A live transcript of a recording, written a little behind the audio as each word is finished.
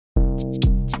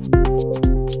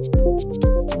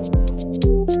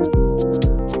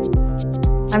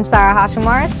I'm Sarah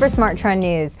Hashimaris for Smart Trend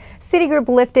News. Citigroup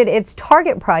lifted its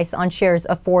target price on shares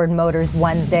of Ford Motors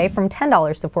Wednesday from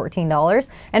 $10 to $14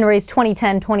 and raised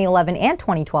 2010, 2011, and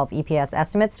 2012 EPS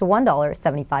estimates to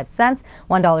 $1.75,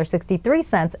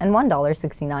 $1.63, and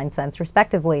 $1.69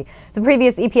 respectively. The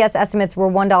previous EPS estimates were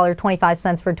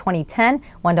 $1.25 for 2010,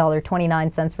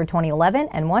 $1.29 for 2011,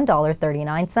 and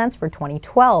 $1.39 for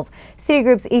 2012.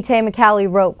 Citigroup's Itay Michaeli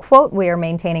wrote, quote, "We are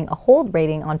maintaining a hold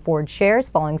rating on Ford shares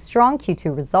following strong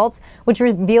Q2 results, which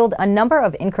revealed a number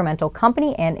of incremental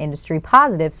company and industry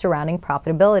positives surrounding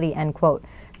profitability," end quote.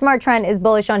 Smart Trend is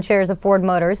bullish on shares of Ford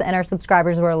Motors, and our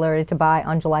subscribers were alerted to buy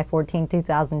on July 14,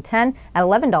 2010 at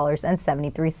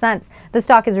 $11.73. The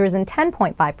stock has risen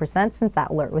 10.5% since that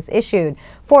alert was issued.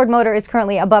 Ford Motor is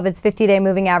currently above its 50-day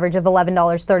moving average of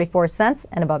 $11.34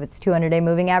 and above its 200-day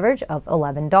moving average of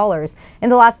 $11. In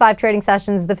the last 5 trading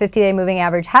sessions, the 50-day moving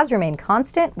average has remained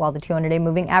constant, while the 200-day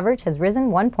moving average has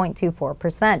risen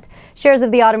 1.24%. Shares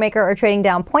of the automaker are trading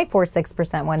down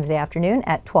 0.46% Wednesday afternoon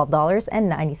at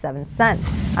 $12.97.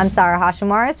 I'm Sarah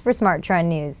Hashimaris for Smart Trend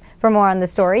News. For more on the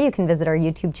story, you can visit our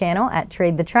YouTube channel at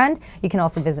Trade the Trend. You can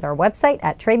also visit our website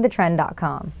at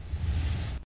tradethetrend.com.